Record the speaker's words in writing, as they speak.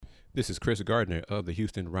This is Kris Gardner of the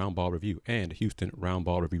Houston Roundball Review and Houston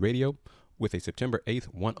Roundball Review Radio with a September 8th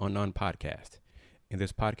one-on-none podcast. In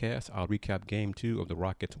this podcast, I'll recap Game 2 of the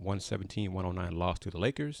Rockets' 117-109 loss to the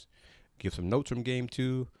Lakers, give some notes from Game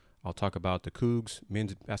 2, I'll talk about the Coogs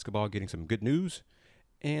men's basketball getting some good news,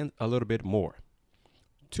 and a little bit more.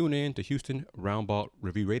 Tune in to Houston Roundball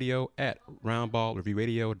Review Radio at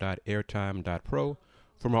roundballreviewradio.airtime.pro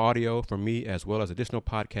for more audio from me as well as additional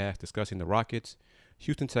podcasts discussing the Rockets,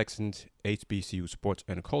 Houston Texans, HBCU sports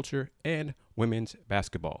and culture, and women's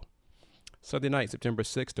basketball. Sunday night, September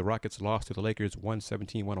 6th, the Rockets lost to the Lakers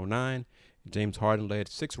 117-109. James Harden led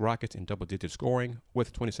 6 Rockets in double-digit scoring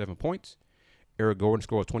with 27 points. Eric Gordon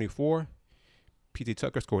scored 24. P.J.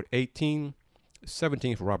 Tucker scored 18,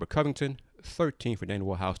 17 for Robert Covington, 13 for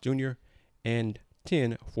Daniel House Jr., and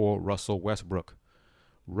 10 for Russell Westbrook.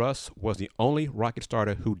 Russ was the only Rocket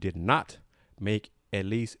starter who did not make at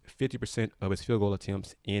least 50% of his field goal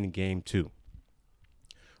attempts in Game 2.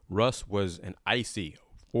 Russ was an icy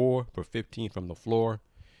 4 for 15 from the floor,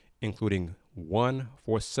 including 1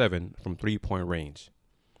 for 7 from three-point range.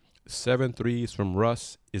 7 threes from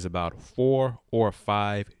Russ is about 4 or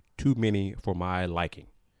 5 too many for my liking.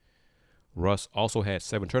 Russ also had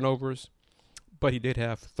 7 turnovers, but he did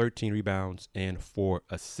have 13 rebounds and 4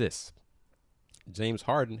 assists. James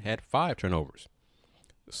Harden had 5 turnovers.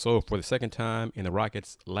 So for the second time in the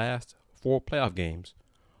Rockets' last 4 playoff games,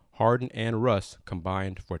 Harden and Russ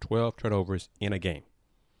combined for 12 turnovers in a game.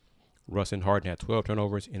 Russ and Harden had 12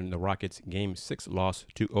 turnovers in the Rockets' Game 6 loss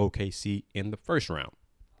to OKC in the first round.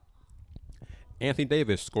 Anthony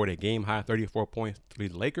Davis scored a game-high 34 points to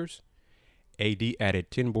lead the Lakers. AD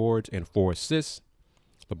added 10 boards and 4 assists.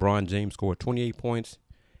 LeBron James scored 28 points,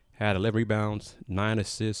 had 11 rebounds, 9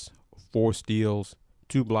 assists, 4 steals,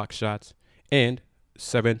 2 block shots, and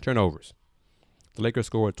 7 turnovers. The Lakers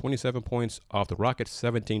scored 27 points off the Rockets'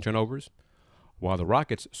 17 turnovers, while the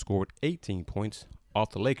Rockets scored 18 points off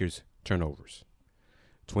the Lakers' turnovers.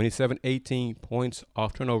 27-18 points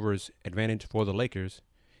off turnovers advantage for the Lakers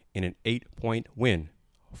in an 8-point win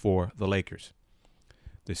for the Lakers.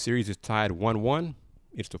 The series is tied 1-1.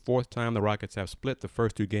 It's the 4th time the Rockets have split the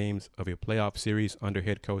first 2 games of a playoff series under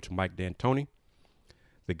head coach Mike D'Antoni.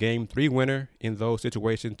 The Game 3 winner in those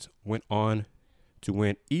situations went on to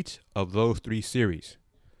win each of those 3 series.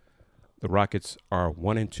 The Rockets are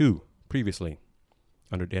 1-2 previously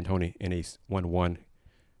under D'Antoni in a 1-1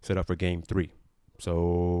 set up for Game 3.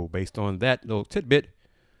 So based on that little tidbit,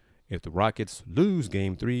 if the Rockets lose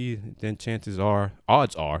Game 3, then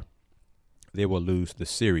odds are, they will lose the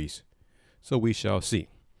series. So we shall see.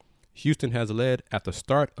 Houston has led at the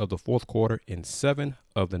start of the 4th quarter in 7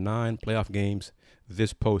 of the 9 playoff games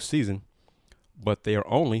this postseason, but they are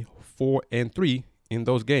only 4-3 in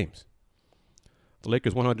those games. The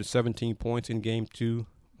Lakers' 117 points in Game 2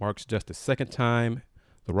 marks just the second time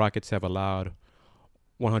the Rockets have allowed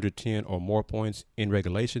 110 or more points in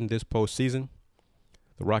regulation this postseason.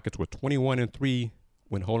 The Rockets were 21-3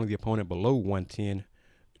 when holding the opponent below 110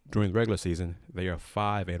 during the regular season. They are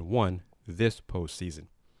 5-1 this postseason.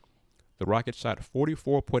 The Rockets shot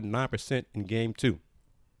 44.9% in Game 2.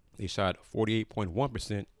 They shot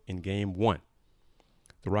 48.1% in Game 1.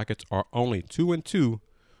 The Rockets are only 2-2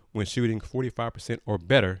 when shooting 45% or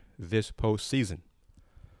better this postseason.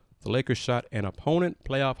 The Lakers shot an opponent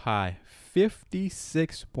playoff high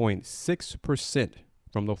 56.6%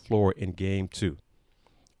 from the floor in Game 2,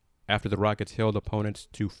 after the Rockets held opponents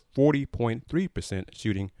to 40.3%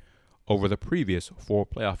 shooting over the previous 4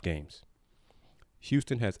 playoff games.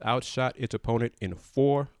 Houston has outshot its opponent in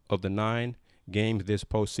 4 of the 9 games this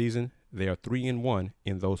postseason. They are 3-1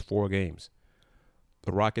 in those 4 games.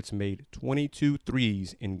 The Rockets made 22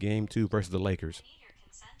 threes in Game 2 versus the Lakers,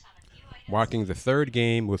 marking the 3rd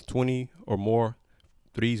game with 20 or more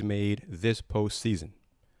threes made this postseason.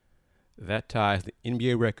 That ties the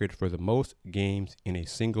NBA record for the most games in a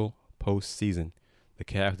single postseason. The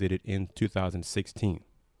Cavs did it in 2016.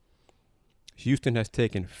 Houston has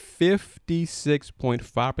taken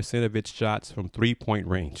 56.5% of its shots from three-point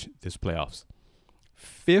range this playoffs.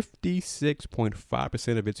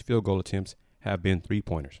 56.5% of its field goal attempts have been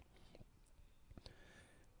three-pointers.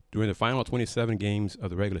 During the final 27 games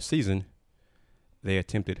of the regular season, they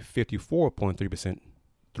attempted 54.3%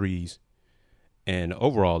 threes, and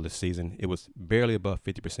overall this season, it was barely above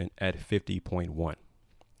 50% at 50.1.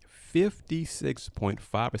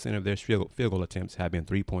 56.5% of their field goal attempts have been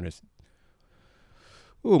three-pointers.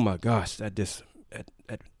 Oh my gosh, that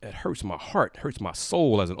hurts my heart, hurts my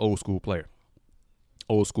soul as an old school player,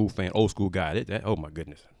 old school fan, old school guy. Oh my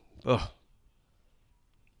goodness. Ugh.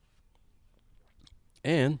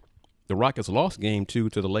 And the Rockets lost Game 2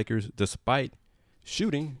 to the Lakers despite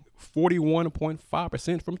shooting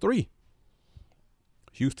 41.5% from three.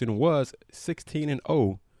 Houston was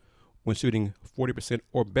 16-0 when shooting 40%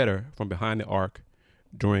 or better from behind the arc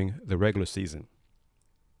during the regular season.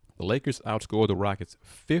 The Lakers outscored the Rockets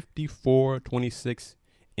 54-26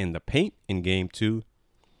 in the paint in Game 2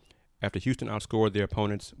 after Houston outscored their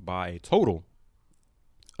opponents by a total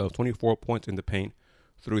of 24 points in the paint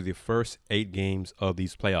through the first 8 games of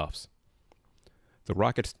these playoffs. The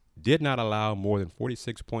Rockets did not allow more than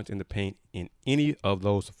 46 points in the paint in any of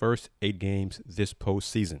those first 8 games this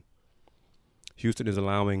postseason. Houston is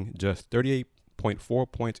allowing just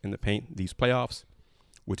 38.4 points in the paint these playoffs,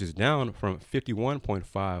 which is down from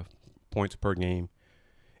 51.5 points per game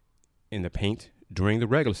in the paint during the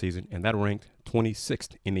regular season, and that ranked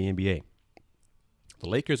 26th in the NBA. The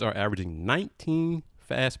Lakers are averaging 19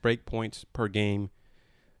 fast break points per game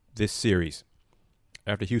this series,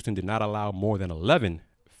 after Houston did not allow more than 11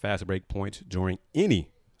 fast break points during any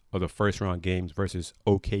of the first-round games versus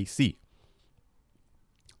OKC.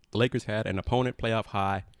 The Lakers had an opponent playoff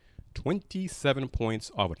high 27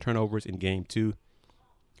 points off of turnovers in Game 2,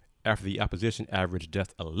 after the opposition averaged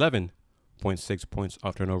just 11.6 points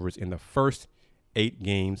off turnovers in the first 8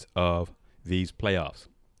 games of these playoffs.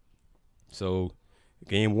 So,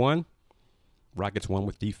 Game 1, Rockets won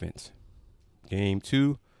with defense. Game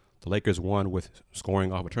 2, the Lakers won with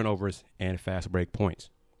scoring off of turnovers and fast break points.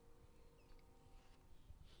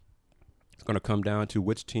 It's going to come down to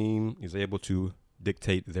which team is able to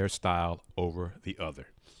dictate their style over the other.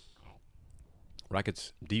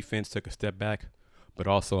 Rockets defense took a step back, but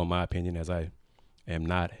also, in my opinion, as I am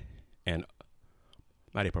not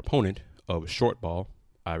a proponent of short ball,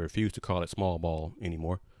 I refuse to call it small ball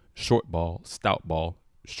anymore. Short ball, stout ball,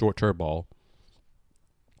 shorter ball,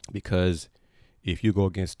 because if you go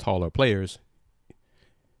against taller players,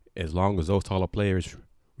 as long as those taller players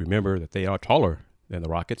remember that they are taller than the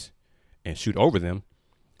Rockets and shoot over them,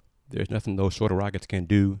 there's nothing those shorter Rockets can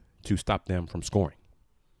do to stop them from scoring.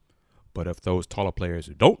 But if those taller players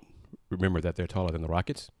don't remember that they're taller than the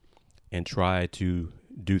Rockets and try to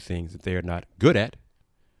do things that they're not good at,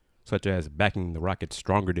 such as backing the Rockets'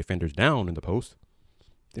 stronger defenders down in the post,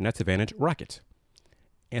 then that's advantage Rockets.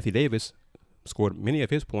 Anthony Davis scored many of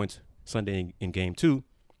his points Sunday in Game 2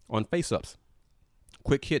 on face-ups,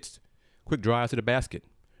 quick hits, quick drives to the basket,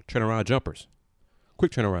 turnaround jumpers,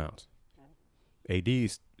 quick turnarounds.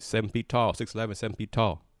 AD's 7 feet tall, 6'11", 7 feet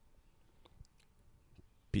tall.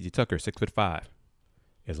 P.J. Tucker, 6'5".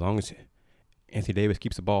 As long as Anthony Davis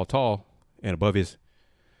keeps the ball tall and above his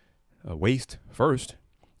waist first,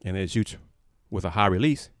 and then shoots with a high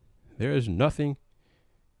release, there is nothing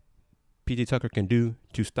P.J. Tucker can do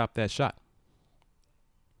to stop that shot.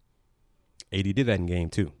 AD did that in Game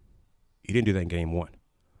 2. He didn't do that in Game 1.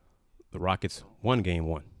 The Rockets won Game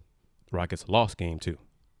 1. The Rockets lost Game 2.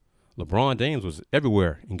 LeBron James was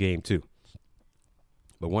everywhere in Game 2.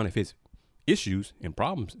 But one of his issues and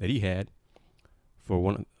problems that he had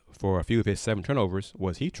for a few of his 7 turnovers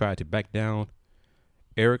was he tried to back down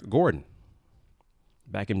Eric Gordon.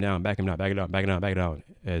 Back him down,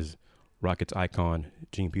 as Rockets icon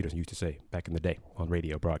Gene Peterson used to say back in the day on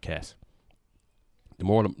radio broadcasts. The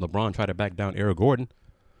more LeBron tried to back down Eric Gordon,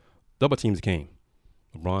 double teams came.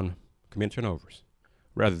 LeBron committed turnovers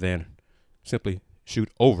rather than simply shoot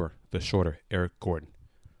over the shorter Eric Gordon.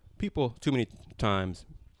 People too many times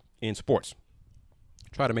in sports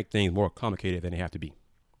try to make things more complicated than they have to be.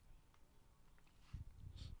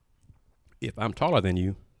 If I'm taller than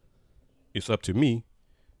you, it's up to me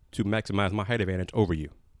to maximize my height advantage over you.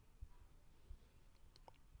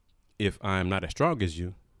 If I'm not as strong as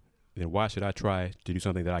you, then why should I try to do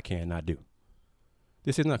something that I cannot do?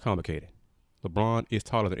 This is not complicated. LeBron is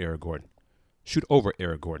taller than Eric Gordon. Shoot over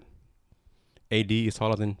Eric Gordon. AD is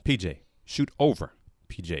taller than PJ. Shoot over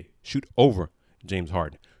PJ. Shoot over James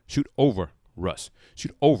Harden. Shoot over Russ.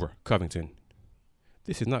 Shoot over Covington.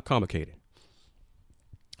 This is not complicated.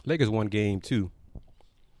 Lakers won Game 2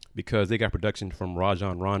 because they got production from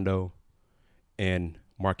Rajon Rondo and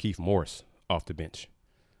Markieff Morris off the bench.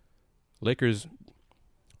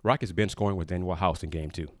 Rockets bench scoring with Daniel House in Game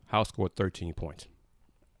 2. House scored 13 points.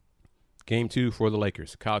 Game 2 for the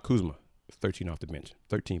Lakers. Kyle Kuzma, 13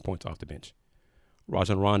 points off the bench.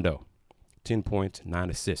 Rajon Rondo, 10 points, 9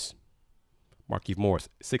 assists. Markieff Morris,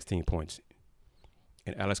 16 points.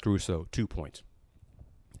 And Alex Caruso, 2 points.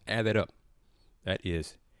 Add that up. That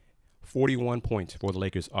is 41 points for the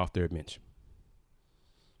Lakers off their bench.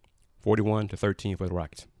 41-13 for the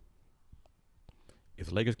Rockets. If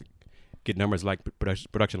the Lakers get numbers like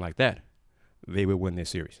production like that, they will win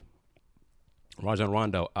this series. Rajon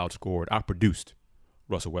Rondo outproduced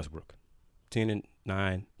Russell Westbrook. 10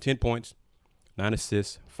 points, 9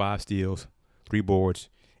 assists, 5 steals, 3 boards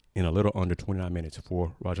in a little under 29 minutes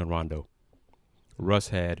for Rajon Rondo. Russ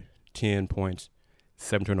had 10 points,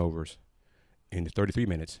 7 turnovers in 33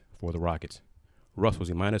 minutes for the Rockets. Russ was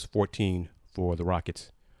a minus 14 for the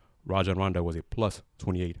Rockets. Rajon Rondo was a plus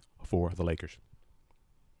 28 for the Lakers.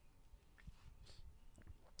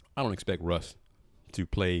 I don't expect Russ to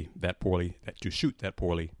play that poorly, to shoot that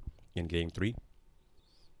poorly in Game 3.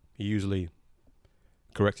 He usually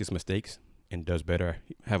corrects his mistakes and does better,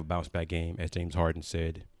 have a bounce-back game, as James Harden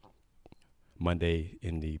said Monday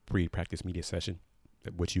in the pre-practice media session,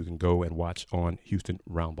 which you can go and watch on Houston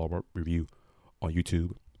Roundball Review on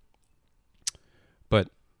YouTube. But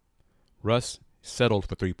Russ settled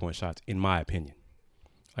for three-point shots, in my opinion.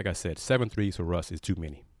 Like I said, 7 threes for Russ is too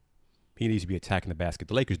many. He needs to be attacking the basket.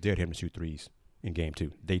 The Lakers dared him to shoot threes in Game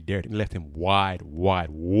 2. They dared him, left him wide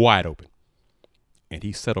open. And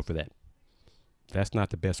he settled for that. That's not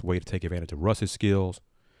the best way to take advantage of Russ's skills,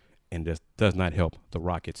 and this does not help the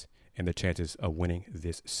Rockets and their chances of winning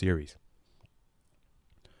this series.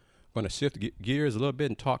 I'm going to shift gears a little bit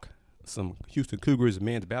and talk some Houston Cougars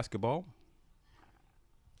men's basketball.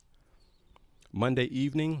 Monday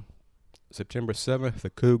evening, September 7th, the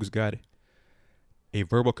Cougs got a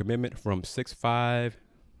verbal commitment from 6'5",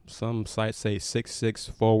 some sites say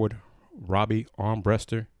 6'6" forward Robbie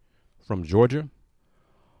Armbrester from Georgia.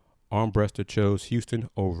 Armbrester chose Houston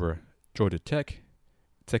over Georgia Tech,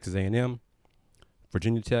 Texas A&M,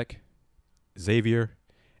 Virginia Tech, Xavier,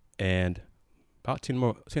 and about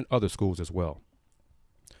 10 other schools as well.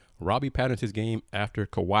 Robbie patterns his game after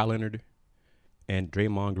Kawhi Leonard and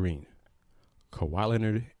Draymond Green. Kawhi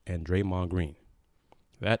Leonard and Draymond Green.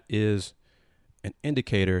 That is an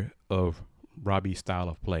indicator of Robbie's style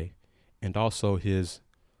of play and also his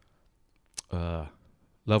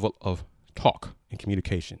level of talk and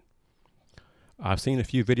communication. I've seen a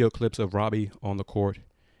few video clips of Robbie on the court,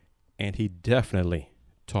 and he definitely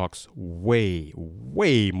talks way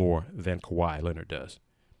more than Kawhi Leonard does.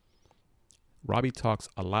 Robbie talks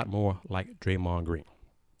a lot more like Draymond Green.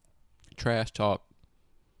 Trash talk,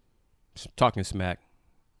 talking smack,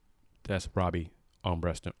 that's Robbie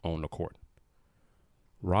Armbrester on the court.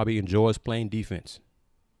 Robbie enjoys playing defense.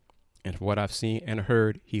 And from what I've seen and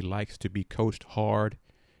heard, he likes to be coached hard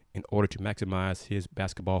in order to maximize his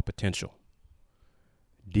basketball potential.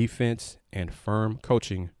 Defense and firm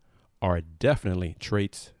coaching are definitely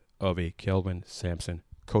traits of a Kelvin Sampson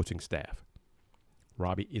coaching staff.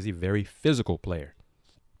 Robbie is a very physical player.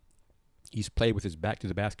 He's played with his back to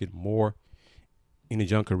the basket more in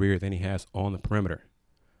his young career than he has on the perimeter.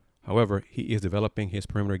 However, he is developing his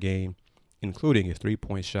perimeter game, including his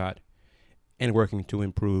three-point shot, and working to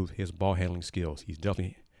improve his ball handling skills. He's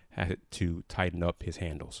definitely had to tighten up his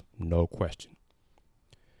handles, no question.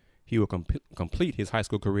 He will complete his high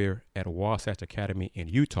school career at Wasatch Academy in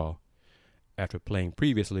Utah after playing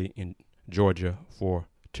previously in Georgia for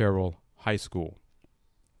Terrell High School.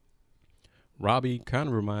 Robbie kind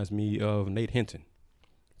of reminds me of Nate Hinton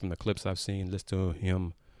from the clips I've seen. Listen to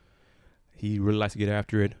him. He really likes to get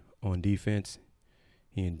after it on defense.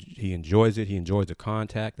 He enjoys it. He enjoys the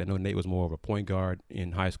contact. I know Nate was more of a point guard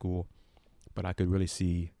in high school, but I could really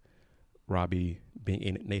see Robbie being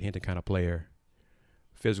a Nate Hinton kind of player.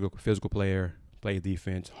 Physical player, plays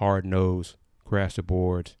defense, hard nose, crash the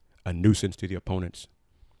boards, a nuisance to the opponents,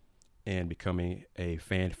 and becoming a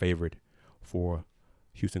fan favorite for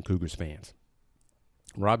Houston Cougars fans.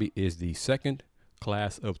 Robbie is the second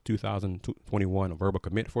class of 2021 verbal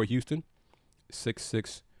commit for Houston.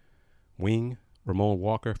 6'6" wing Ramon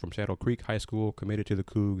Walker from Shadow Creek High School committed to the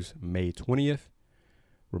Cougs May 20th.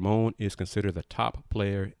 Ramon is considered the top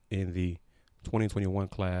player in the 2021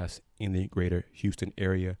 class in the greater Houston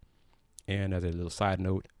area. And as a little side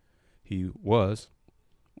note, he was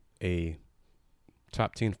a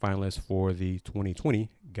top 10 finalist for the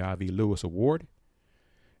 2020 Gavi Lewis Award.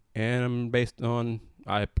 And based on,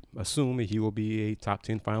 I assume he will be a top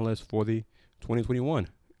 10 finalist for the 2021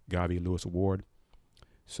 Gavi Lewis Award.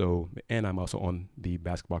 So, and I'm also on the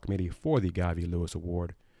basketball committee for the Gavi Lewis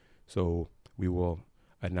Award. So we will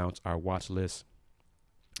announce our watch list.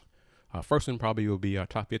 First one probably will be our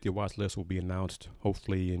top 50 watch list will be announced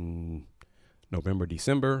hopefully in November,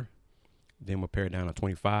 December. Then we'll pare it down to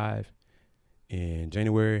 25 in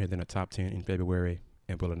January, and then a top 10 in February.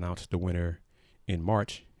 And we'll announce the winner in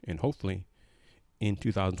March. And hopefully in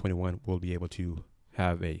 2021, we'll be able to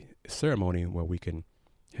have a ceremony where we can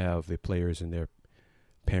have the players and their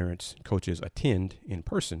parents, coaches attend in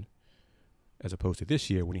person, as opposed to this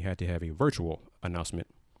year when he had to have a virtual announcement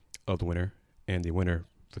of the winner. And the winner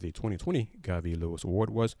for the 2020 Gavi Lewis Award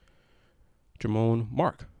was Jermone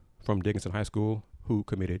Mark from Dickinson High School, who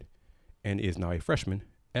committed and is now a freshman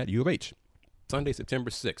at U of H. Sunday, September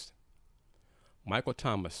 6th, Michael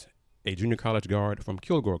Thomas, a junior college guard from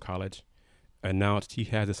Kilgore College, announced he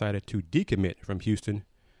has decided to decommit from Houston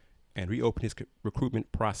and reopen his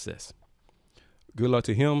recruitment process. Good luck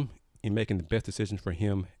to him in making the best decision for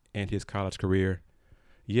him and his college career.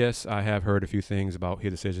 Yes, I have heard a few things about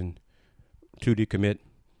his decision to decommit.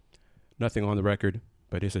 Nothing on the record,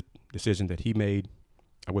 but it's a decision that he made.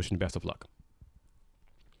 I wish him the best of luck.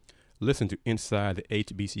 Listen to Inside the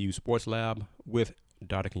HBCU Sports Lab with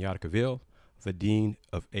Dr. Kenyatta Cavill, the Dean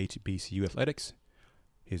of HBCU Athletics,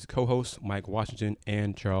 his co-hosts Mike Washington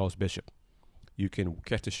and Charles Bishop. You can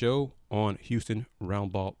catch the show on Houston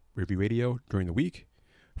Roundball Review Radio during the week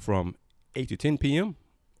from 8 to 10 p.m.,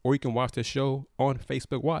 or you can watch the show on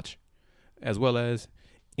Facebook Watch, as well as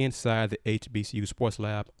Inside the HBCU Sports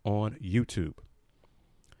Lab on YouTube.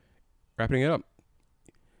 Wrapping it up,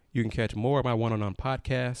 you can catch more of my one-on-one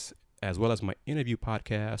podcasts, as well as my interview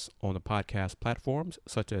podcasts on the podcast platforms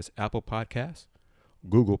such as Apple Podcasts,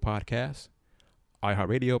 Google Podcasts,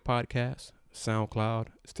 iHeartRadio Podcasts, SoundCloud,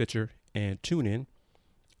 Stitcher, and TuneIn,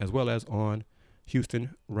 as well as on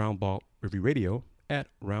Houston Roundball Review Radio at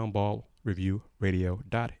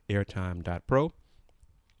roundballreviewradio.airtime.pro.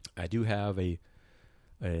 I do have an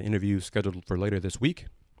interview scheduled for later this week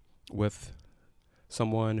with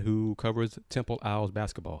someone who covers Temple Owls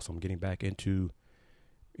basketball. So I'm getting back into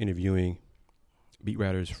interviewing beat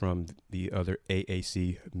writers from the other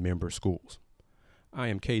AAC member schools. I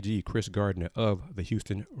am KG Kris Gardner of the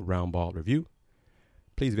Houston Roundball Review.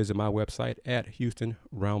 Please visit my website at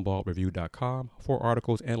houstonroundballreview.com for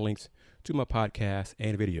articles and links to my podcasts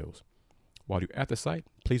and videos. While you're at the site,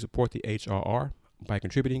 please support the HRR by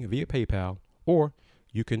contributing via PayPal, or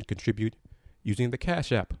you can contribute using the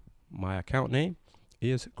Cash App. My account name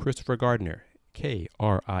is Christopher Gardner,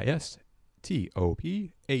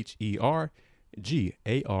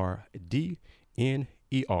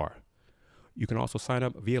 KRISTOPHERGARDNER. You can also sign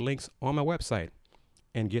up via links on my website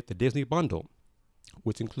and get the Disney Bundle,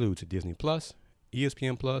 which includes Disney Plus,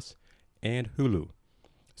 ESPN Plus, and Hulu.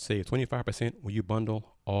 Save 25% when you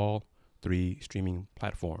bundle all 3 streaming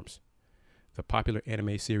platforms. The popular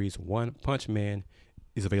anime series One Punch Man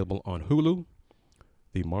is available on Hulu.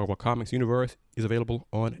 The Marvel Comics universe is available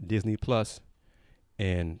on Disney Plus,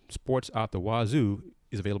 and Sports Out the Wazoo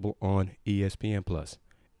is available on ESPN Plus.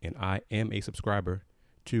 And I am a subscriber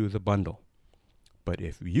to the bundle. But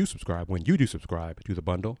if you subscribe, when you do subscribe to the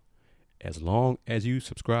bundle, as long as you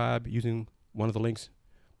subscribe using one of the links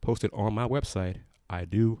posted on my website, I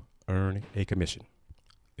do earn a commission.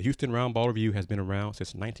 The Houston Roundball Review has been around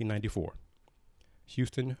since 1994.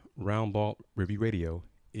 Houston Roundball Review Radio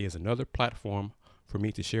is another platform for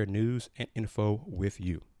me to share news and info with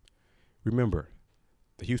you. Remember,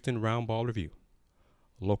 the Houston Roundball Review,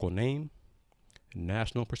 local name,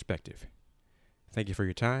 national perspective. Thank you for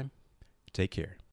your time. Take care.